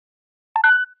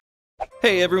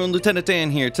Hey everyone, Lieutenant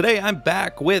Dan here. Today I'm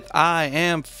back with I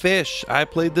Am Fish. I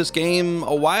played this game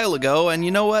a while ago, and you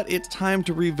know what? It's time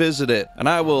to revisit it. And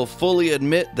I will fully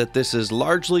admit that this is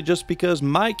largely just because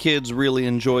my kids really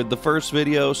enjoyed the first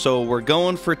video, so we're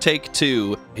going for take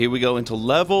 2. Here we go into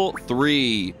level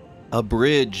 3, A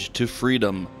Bridge to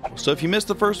Freedom. So if you missed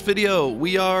the first video,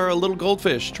 we are a little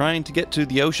goldfish trying to get to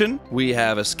the ocean. We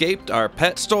have escaped our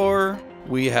pet store.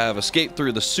 We have escaped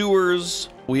through the sewers.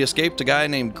 We escaped a guy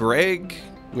named Greg.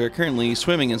 We're currently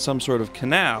swimming in some sort of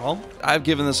canal. I've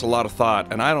given this a lot of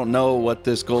thought, and I don't know what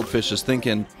this goldfish is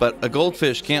thinking, but a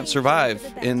goldfish can't survive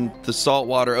in the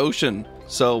saltwater ocean.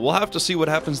 So we'll have to see what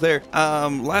happens there.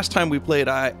 Last time we played,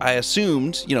 I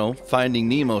assumed, you know, Finding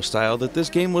Nemo style, that this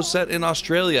game was set in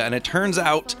Australia, and it turns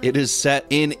out it is set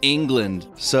in England.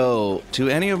 So to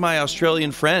any of my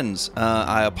Australian friends,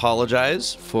 I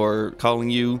apologize for calling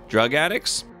you drug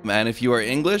addicts. And if you are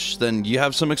English, then you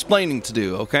have some explaining to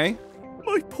do, okay?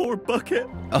 My poor bucket.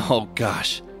 Oh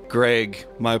gosh, Greg,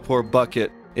 my poor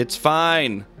bucket. It's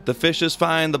fine. The fish is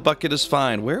fine, the bucket is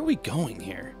fine. Where are we going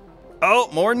here? Oh,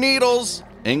 more needles!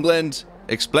 England,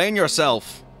 explain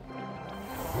yourself.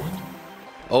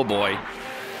 Oh boy.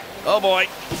 Oh boy.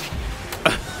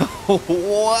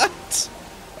 What?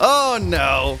 Oh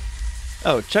no.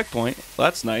 Oh, checkpoint. Well,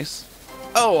 that's nice.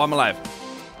 Oh, I'm alive.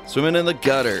 Swimming in the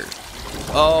gutter.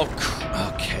 Oh,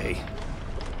 okay.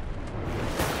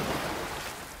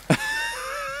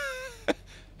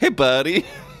 Hey, buddy.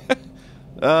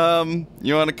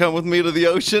 You want to come with me to the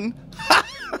ocean?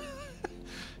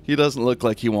 He doesn't look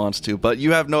like he wants to, but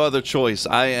you have no other choice.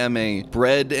 I am a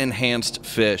bread-enhanced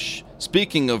fish.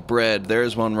 Speaking of bread,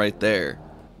 there's one right there.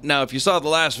 Now, if you saw the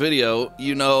last video,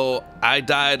 you know I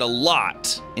died a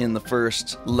lot in the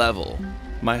first level.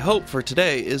 My hope for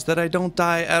today is that I don't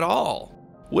die at all.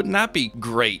 Wouldn't that be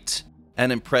great and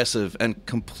impressive and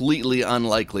completely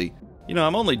unlikely? You know,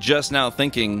 I'm only just now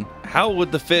thinking, how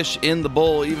would the fish in the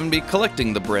bowl even be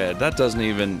collecting the bread? That doesn't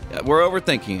even... We're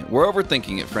overthinking it. We're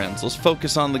overthinking it, friends. Let's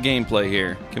focus on the gameplay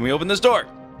here. Can we open this door?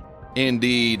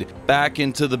 Indeed. Back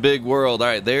into the big world. All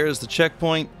right, there's the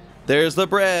checkpoint. There's the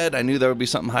bread. I knew there would be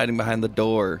something hiding behind the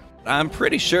door. I'm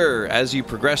pretty sure as you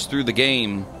progress through the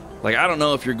game... Like, I don't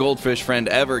know if your goldfish friend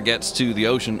ever gets to the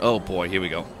ocean. Oh boy, here we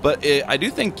go. But I do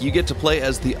think you get to play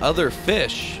as the other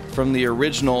fish from the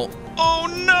original... Oh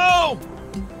no!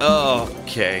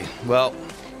 Okay, well,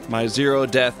 my zero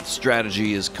death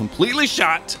strategy is completely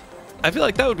shot. I feel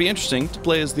like that would be interesting to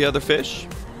play as the other fish,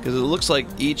 because it looks like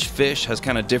each fish has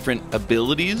kind of different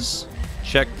abilities.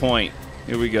 Checkpoint.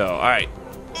 Here we go. All right.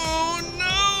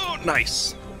 Oh no!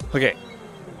 Nice. Okay.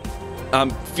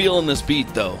 I'm feeling this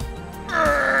beat though.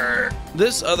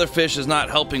 This other fish is not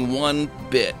helping one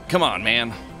bit. Come on,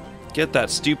 man. Get that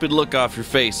stupid look off your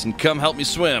face and come help me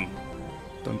swim.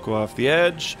 Don't go off the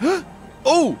edge.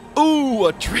 Oh! Ooh,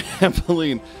 a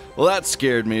trampoline. Well, that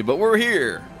scared me, but we're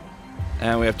here.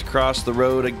 And we have to cross the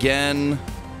road again.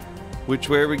 Which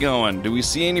way are we going? Do we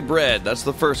see any bread? That's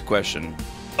the first question.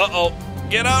 Uh-oh.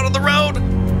 Get out of the road!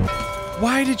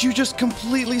 Why did you just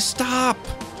completely stop?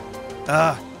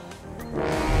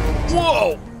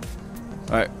 Whoa!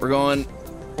 Alright, we're going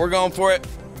for it.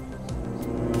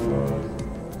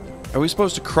 Are we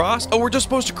supposed to cross? Oh, we're just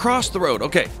supposed to cross the road.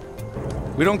 Okay.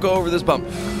 We don't go over this bump.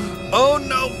 Oh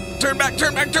no! Turn back,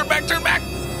 turn back, turn back, turn back!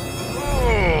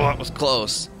 Oh, that was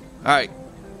close. Alright.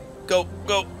 Go,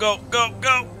 go, go, go,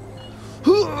 go!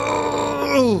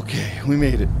 Okay, we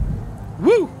made it.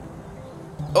 Woo!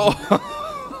 Oh,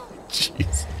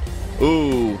 jeez.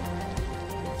 Ooh.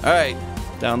 Alright,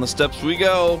 down the steps we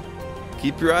go.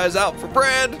 Keep your eyes out for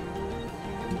bread.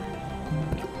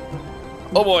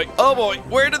 Oh boy,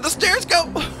 where did the stairs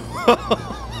go?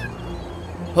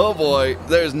 Oh boy,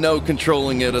 there's no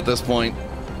controlling it at this point.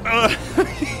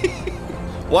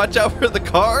 Watch out for the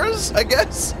cars, I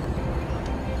guess.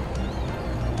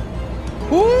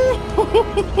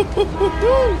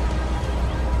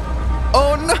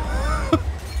 Oh no!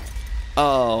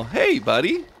 Oh, hey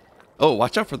buddy. Oh,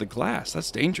 watch out for the glass,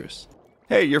 that's dangerous.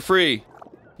 Hey, you're free.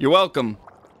 You're welcome.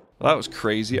 Well, that was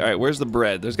crazy. All right, where's the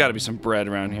bread? There's got to be some bread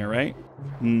around here, right?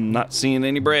 Not seeing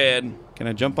any bread. Can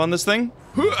I jump on this thing?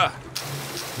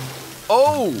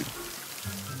 Oh!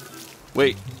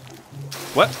 Wait.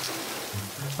 What?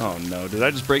 Oh no, did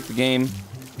I just break the game?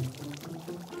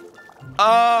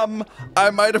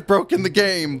 I might have broken the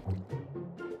game.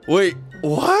 Wait,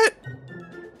 what?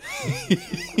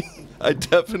 I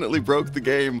definitely broke the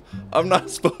game. I'm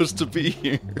not supposed to be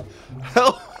here.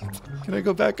 Help! Can I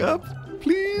go back up?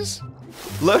 Please?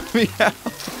 Let me out.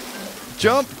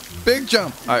 Jump! Big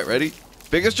jump! Alright, ready?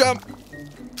 Biggest jump!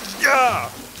 Yeah!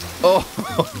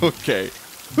 Oh, okay.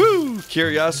 Woo!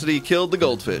 Curiosity killed the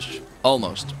goldfish.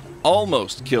 Almost.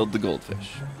 Almost killed the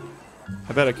goldfish.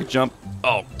 I bet I could jump.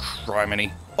 Oh,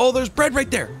 criminy. Oh, there's bread right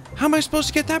there. How am I supposed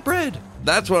to get that bread?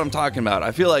 That's what I'm talking about.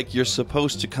 I feel like you're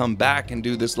supposed to come back and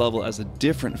do this level as a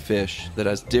different fish that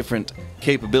has different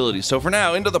capabilities. So for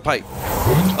now, into the pipe.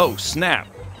 Oh, snap.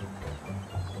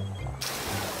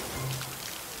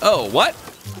 Oh, what?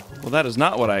 Well, that is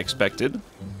not what I expected.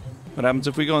 What happens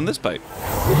if we go in this pipe?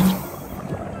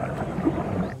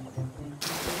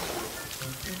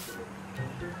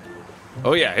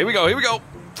 Oh yeah, here we go, here we go.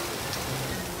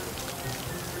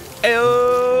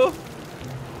 Ayo!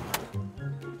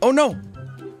 Oh no!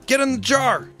 Get in the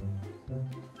jar!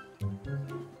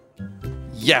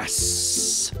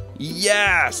 Yes!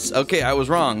 Yes! Okay, I was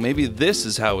wrong. Maybe this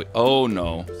is how we... Oh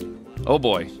no. Oh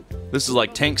boy. This is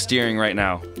like tank steering right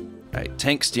now. Alright,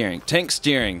 tank steering, tank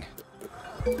steering.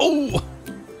 Oh!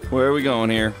 Where are we going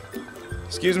here?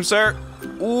 Excuse me, sir.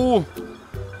 Ooh!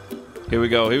 Here we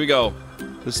go, here we go.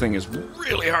 This thing is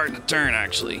really hard to turn,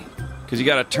 actually. Because you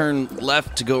gotta turn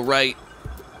left to go right.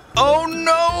 Oh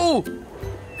no!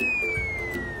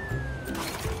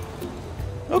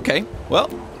 Okay, well,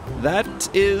 that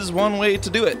is one way to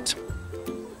do it.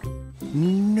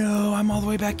 No, I'm all the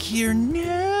way back here.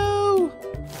 No!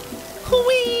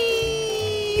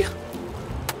 Whee!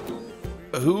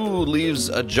 Who leaves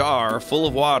a jar full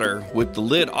of water with the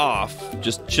lid off,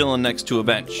 just chilling next to a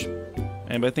bench?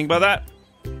 Anybody think about that?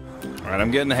 Alright,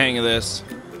 I'm getting the hang of this.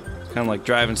 It's kind of like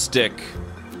driving stick.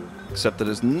 Except that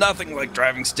it's nothing like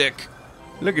driving stick.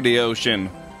 Look at the ocean.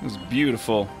 It's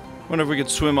beautiful. Wonder if we could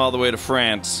swim all the way to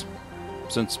France.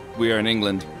 Since we are in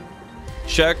England.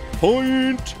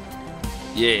 Checkpoint!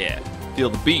 Yeah, feel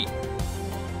the beat.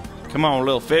 Come on,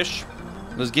 little fish.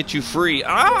 Let's get you free.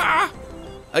 Ah!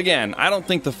 Again, I don't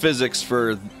think the physics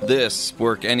for this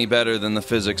work any better than the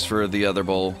physics for the other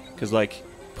bowl. Because, like,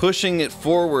 pushing it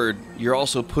forward, you're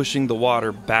also pushing the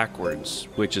water backwards,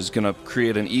 which is gonna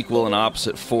create an equal and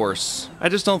opposite force. I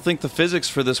just don't think the physics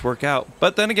for this work out.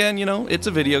 But then again, you know, it's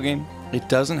a video game. It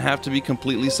doesn't have to be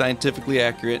completely scientifically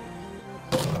accurate.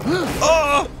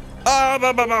 Oh! Oh,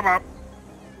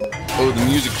 the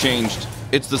music changed.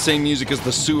 It's the same music as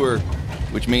the sewer,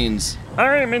 which means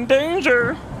I'm in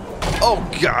danger. oh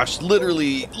gosh,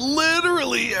 literally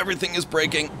everything is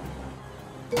breaking.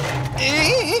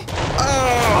 Oh,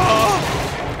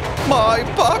 my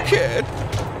bucket.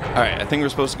 All right, I think we're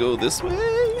supposed to go this way.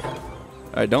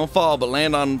 All right, don't fall, but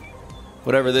land on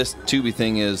whatever this tubey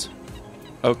thing is.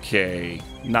 Okay,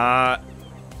 not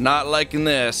liking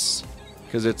this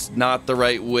because it's not the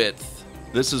right width.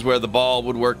 This is where the ball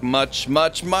would work much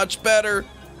better.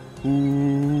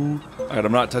 Ooh. All right,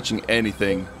 I'm not touching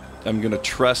anything. I'm gonna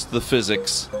trust the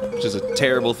physics, which is a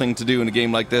terrible thing to do in a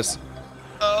game like this.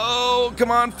 Oh,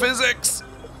 come on, physics.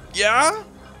 Yeah?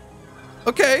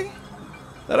 Okay.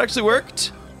 That actually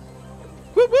worked.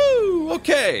 Woo-woo!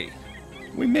 Okay.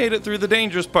 We made it through the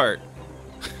dangerous part.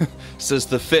 Says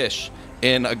the fish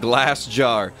in a glass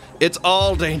jar. It's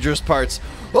all dangerous parts.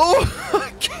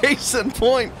 Oh, case in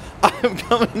point, I'm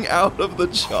coming out of the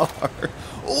jar.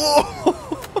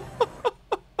 Oh.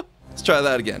 Let's try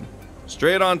that again.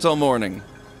 Straight on till morning.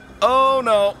 Oh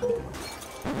no.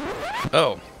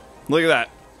 Oh, look at that.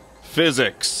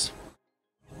 Physics.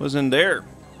 What's in there?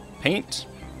 Paint?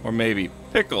 Or maybe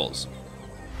pickles?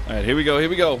 Alright, here we go, here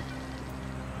we go.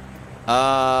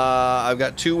 I've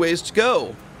got two ways to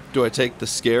go. Do I take the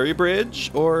scary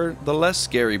bridge or the less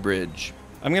scary bridge?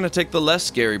 I'm gonna take the less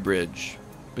scary bridge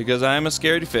because I am a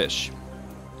scaredy fish.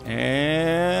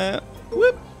 And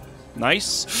whoop.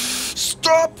 Nice.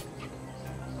 Stop!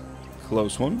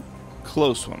 Close one.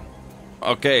 Close one.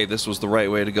 Okay, this was the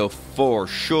right way to go for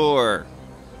sure.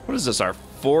 What is this, our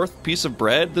fourth piece of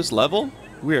bread this level?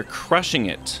 We are crushing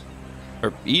it.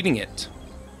 Or eating it.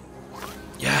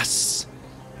 Yes!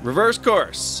 Reverse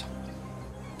course.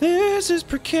 This is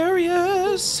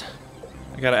precarious.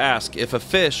 I gotta ask, if a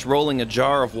fish rolling a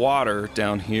jar of water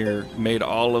down here made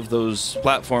all of those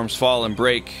platforms fall and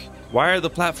break, why are the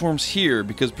platforms here?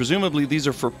 Because presumably these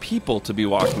are for people to be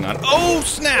walking on. Oh,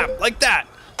 snap! Like that!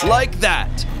 Like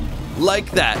that!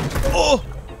 Like that! Oh!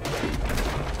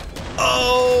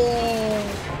 Oh!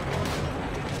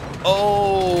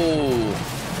 Oh!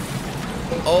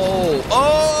 Oh!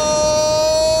 Oh!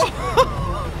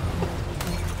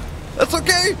 That's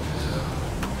okay!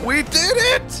 We did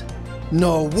it!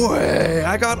 No way!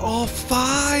 I got all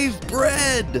 5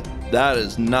 bread! That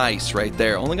is nice right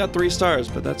there. Only got 3 stars,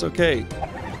 but that's okay.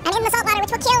 I'm in the salt water,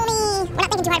 which will kill me! We're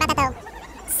not thinking too hard about that, though.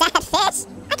 Sad fish!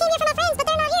 I came here for my friends, but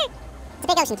they're not here! It's a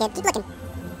big ocean, kid. Keep looking.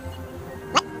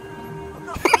 What?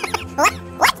 What?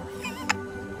 What?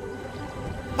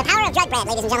 The power of drug bread,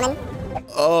 ladies and gentlemen.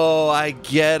 Oh, I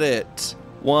get it.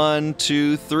 1,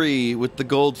 2, 3 with the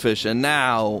goldfish, and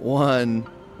now 1,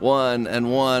 1,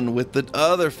 and 1 with the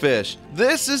other fish.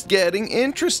 This is getting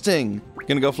interesting.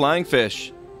 Gonna go flying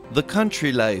fish. The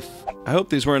country life. I hope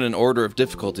these weren't in order of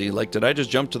difficulty. Like, did I just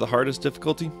jump to the hardest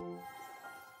difficulty?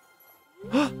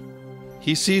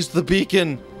 He sees the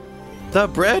beacon. The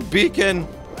bread beacon.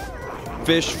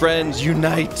 Fish friends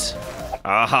unite.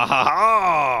 Ah ha ha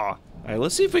ha! Alright,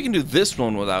 let's see if we can do this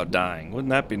one without dying. Wouldn't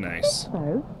that be nice?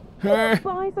 So, what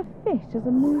buys a fish as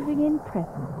a moving in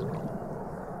present?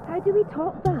 How do we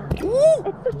top that? Ooh.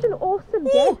 It's such an awesome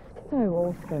gift. So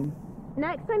awesome.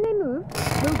 Next time they move,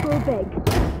 we'll go big.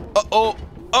 Uh-oh.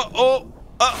 Uh-oh.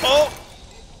 Uh-oh.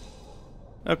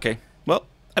 Okay, well,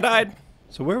 I died.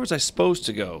 So where was I supposed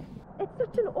to go? It's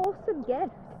such an awesome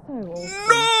gift. So awesome.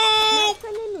 No! Next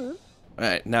time they move.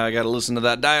 Alright, now I gotta listen to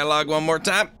that dialogue one more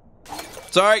time.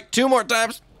 Sorry, 2 more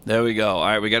times. There we go.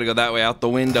 Alright, we gotta go that way, out the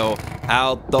window.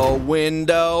 Out the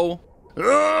window.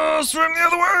 Oh, swim the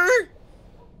other way.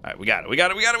 Alright, we got it. We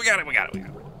got it. We got it. We got it. We got it. We got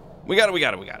it. We got it. We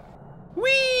got it. We got it.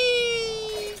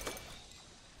 Whee!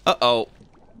 Uh-oh.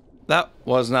 That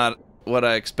was not what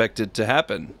I expected to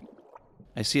happen.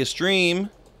 I see a stream.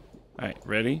 Alright,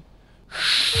 ready?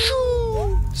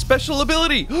 Special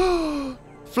ability!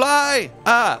 Fly!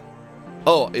 Ah!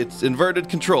 Oh, it's inverted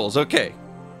controls. Okay.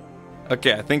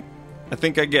 Okay, I think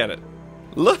I get it.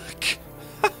 Look!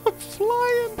 I'm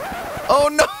flying! Oh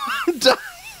no! I'm dying!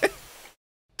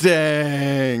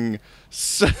 Dang!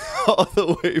 So, all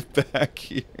the way back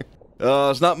here.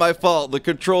 Oh, it's not my fault. The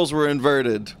controls were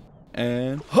inverted.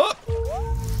 And hop!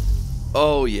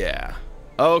 Oh yeah.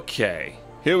 Okay.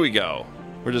 Here we go.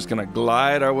 We're just gonna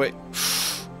glide our way.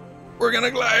 We're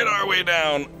gonna glide our way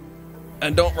down.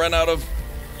 And don't run out of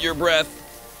your breath.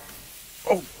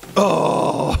 Oh.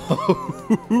 Oh.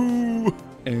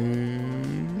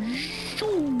 And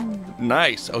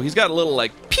nice. Oh, he's got a little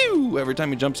like pew every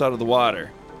time he jumps out of the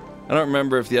water. I don't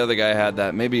remember if the other guy had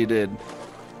that. Maybe he did.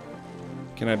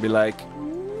 Can I be like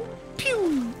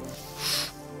pew?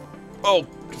 Oh,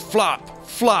 flop,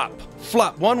 flop,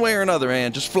 flop. One way or another,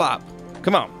 man. Just flop.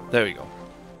 Come on. There we go.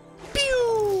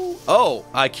 Pew. Oh,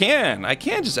 I can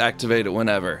just activate it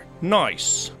whenever.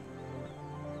 Nice.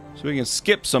 So we can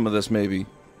skip some of this maybe.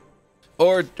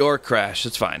 Or crash.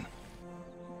 It's fine.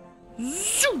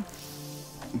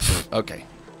 Okay.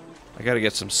 I gotta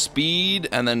get some speed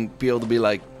and then be able to be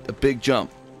like a big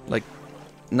jump. Like,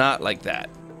 not like that.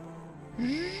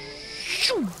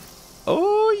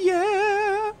 Oh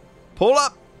yeah. Pull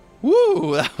up.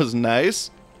 Woo, that was nice.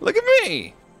 Look at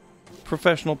me.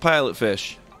 Professional pilot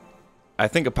fish. I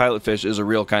think a pilot fish is a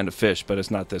real kind of fish, but it's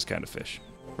not this kind of fish.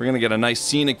 We're gonna get a nice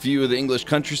scenic view of the English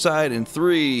countryside in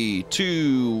 3,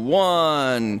 2,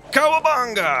 1.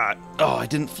 Cowabunga! Oh, I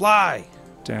didn't fly.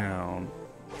 Down.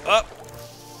 Up.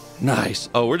 Nice.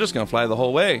 Oh, we're just gonna fly the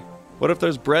whole way. What if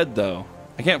there's bread, though?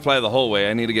 I can't fly the whole way.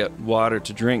 I need to get water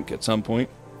to drink at some point.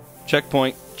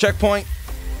 Checkpoint. Checkpoint.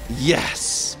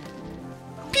 Yes.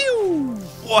 Pew!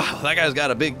 Wow, that guy's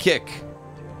got a big kick.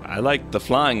 I like the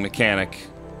flying mechanic.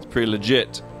 It's pretty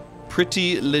legit.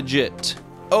 Pretty legit.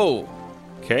 Oh.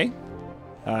 Okay.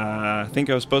 I think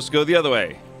I was supposed to go the other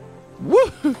way.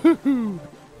 Woo!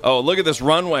 Oh, look at this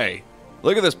runway.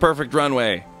 Look at this perfect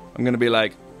runway. I'm gonna be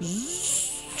like...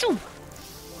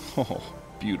 Oh,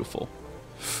 beautiful.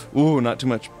 Ooh, not too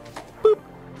much. Boop.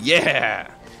 Yeah!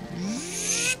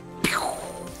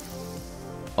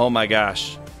 Oh my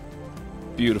gosh.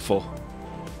 Beautiful.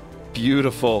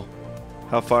 Beautiful.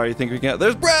 How far do you think we can get?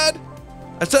 There's bread!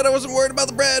 I said I wasn't worried about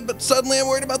the bread, but suddenly I'm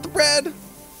worried about the bread.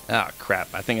 Ah, oh, crap.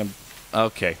 I think I'm...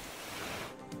 Okay.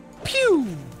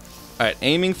 Pew! Alright,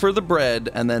 aiming for the bread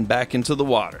and then back into the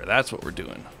water. That's what we're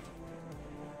doing.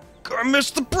 I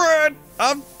missed the bread!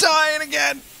 I'm dying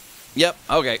again! Yep,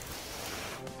 okay.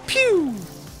 Pew!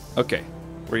 Okay,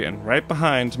 we're getting right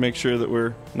behind to make sure that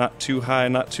we're not too high,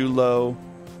 not too low.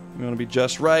 We want to be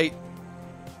just right.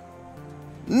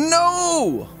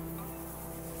 No!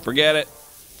 Forget it.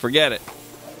 Forget it.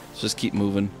 Let's just keep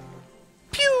moving.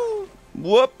 Pew!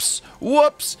 Whoops!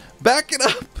 Whoops! Back it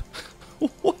up!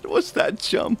 What was that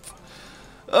jump?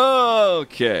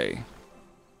 Okay.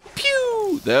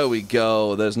 Pew! There we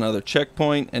go. There's another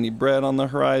checkpoint. Any bread on the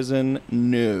horizon?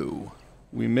 No.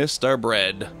 We missed our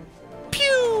bread.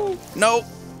 Pew! Nope.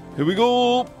 Here we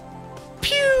go.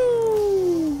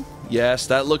 Pew! Yes,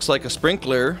 that looks like a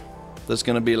sprinkler. That's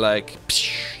gonna be like,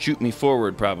 shoot me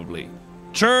forward probably.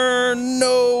 Turn!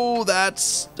 No,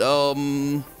 that's,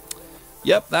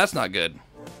 yep, that's not good.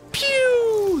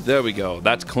 Pew! There we go.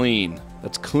 That's clean.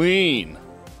 That's clean.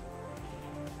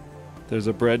 There's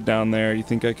a bread down there. You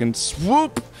think I can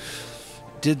swoop?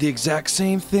 did the exact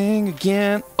same thing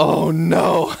again. Oh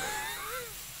no.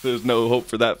 There's no hope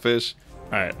for that fish.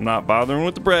 All right, I'm not bothering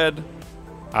with the bread.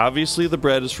 Obviously, the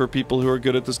bread is for people who are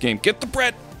good at this game. Get the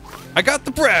bread. I got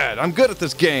the bread. I'm good at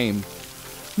this game.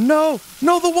 No,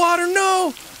 no, the water,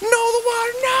 no. No, the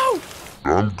water, no.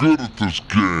 I'm good at this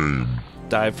game.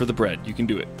 Dive for the bread. You can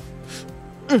do it.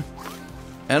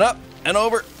 And up, and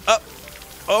over, up,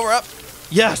 over, up.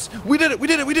 Yes, we did it, we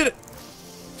did it, we did it.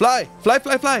 Fly, fly,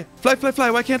 fly, fly, fly, fly,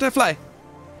 fly. Why can't I fly?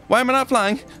 Why am I not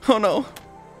flying? Oh no.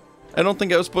 I don't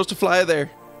think I was supposed to fly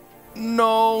there.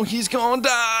 No, he's gonna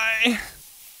die.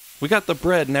 We got the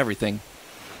bread and everything.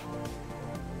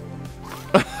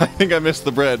 I think I missed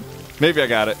the bread. Maybe I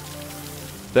got it.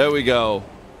 There we go.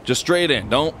 Just straight in.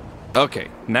 Don't. Okay,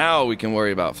 now we can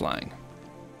worry about flying.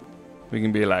 We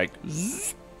can be like,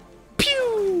 zzz,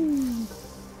 pew.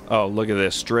 Oh, look at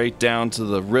this. Straight down to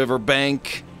the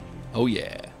riverbank. Oh,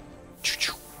 yeah.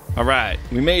 All right,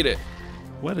 we made it.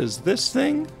 What is this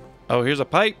thing? Oh, here's a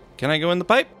pipe. Can I go in the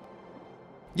pipe?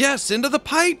 Yes, into the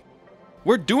pipe.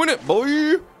 We're doing it,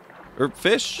 boy. Or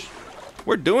fish.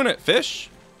 We're doing it, fish.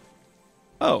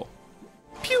 Oh.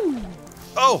 Pew.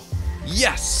 Oh,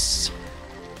 yes.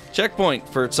 Checkpoint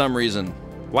for some reason.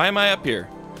 Why am I up here?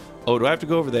 Oh, do I have to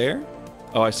go over there?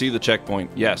 Oh, I see the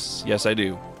checkpoint. Yes, yes I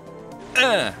do.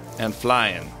 And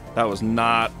flying. That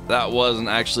wasn't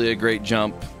actually a great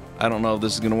jump. I don't know if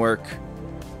this is gonna work.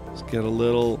 Let's get a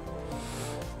little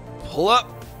pull up.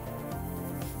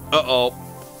 Uh-oh.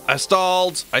 I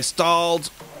stalled.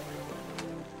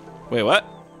 Wait, what?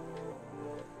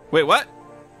 Wait, what?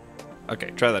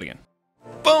 Okay, try that again.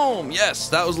 Boom! Yes,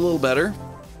 that was a little better.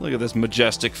 Look at this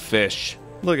majestic fish.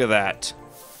 Look at that.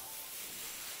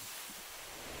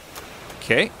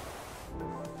 Okay.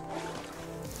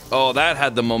 Oh, that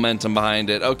had the momentum behind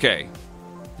it. Okay.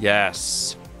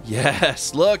 Yes.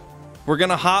 Yes, look. We're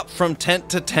gonna hop from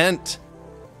tent to tent.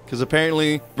 Because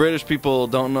apparently British people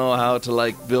don't know how to,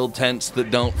 like, build tents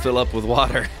that don't fill up with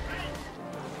water.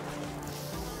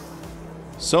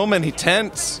 So many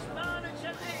tents.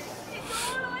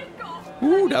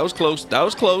 Ooh, that was close. That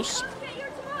was close.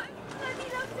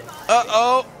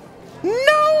 Uh-oh.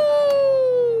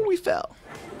 No! We fell.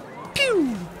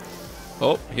 Pew!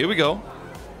 Oh, here we go.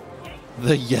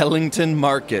 The Yellington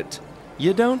Market.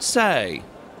 You don't say.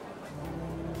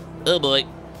 Oh, boy.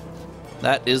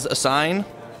 That is a sign.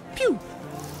 Pew!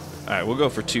 All right, we'll go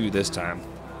for 2 this time.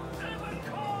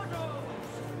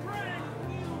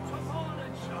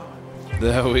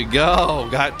 There we go.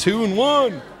 Got 2 in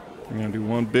 1. We're gonna do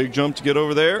 1 big jump to get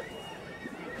over there.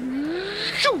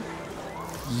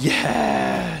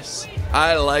 Yes!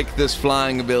 I like this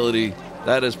flying ability.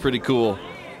 That is pretty cool.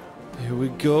 Here we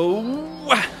go.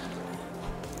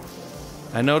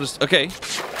 I noticed. Okay.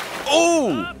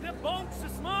 Oh!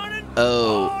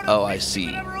 Oh, I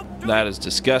see. That is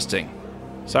disgusting.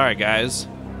 Sorry, guys.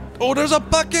 Oh, there's a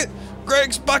bucket!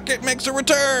 Greg's bucket makes a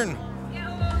return!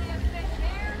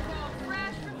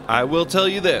 I will tell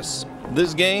you this.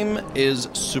 This game is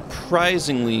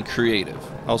surprisingly creative.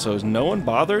 Also, is no one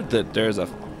bothered that there's a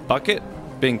bucket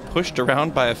being pushed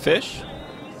around by a fish?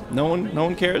 No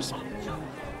one cares?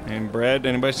 And bread?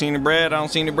 Anybody see any bread? I don't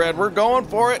see any bread. We're going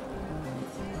for it.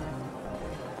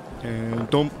 And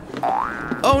dump.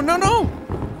 Oh, no!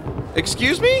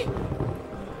 Excuse me?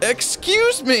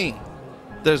 Excuse me!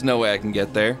 There's no way I can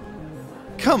get there.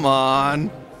 Come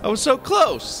on. I was so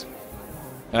close.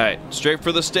 All right, straight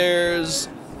for the stairs.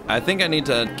 I think I need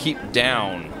to keep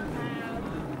down.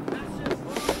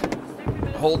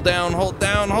 Hold down, hold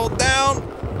down, hold down.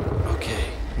 Okay,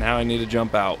 now I need to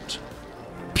jump out.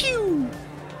 Pew!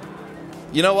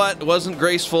 You know what? It wasn't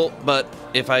graceful, but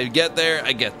if I get there,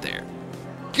 I get there.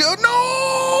 Go,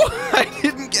 no! I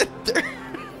didn't get there.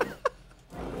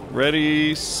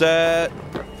 Ready, set,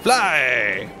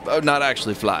 fly! Oh, not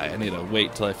actually fly. I need to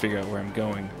wait till I figure out where I'm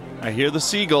going. I hear the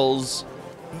seagulls.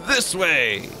 This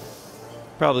way!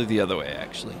 Probably the other way,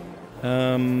 actually.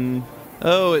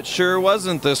 Oh, it sure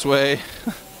wasn't this way.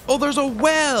 Oh, there's a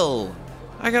well!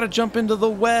 I gotta jump into the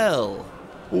well.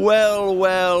 Well.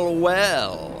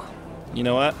 You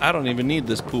know what? I don't even need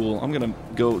this pool. I'm gonna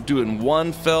go do it in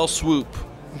 1 fell swoop.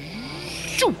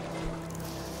 Shoo!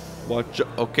 Watch.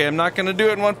 Okay, I'm not gonna do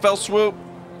it in 1 fell swoop.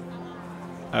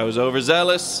 I was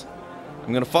overzealous.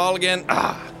 I'm gonna fall again.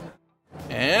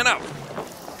 And out.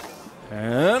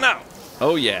 And out.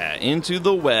 Oh yeah, into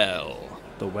the well.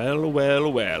 The well.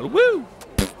 Woo!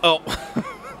 Oh,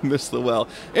 missed the well.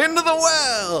 Into the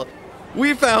well!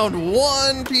 We found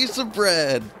 1 piece of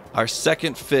bread. Our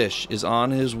second fish is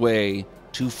on his way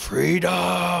to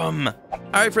freedom.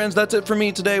 Alright friends, that's it for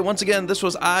me today. Once again, this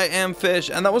was I Am Fish,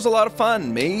 and that was a lot of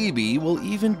fun. Maybe we'll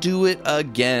even do it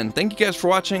again. Thank you guys for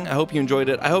watching. I hope you enjoyed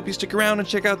it. I hope you stick around and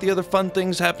check out the other fun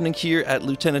things happening here at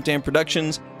Lieutenant Dan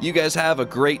Productions. You guys have a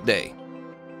great day.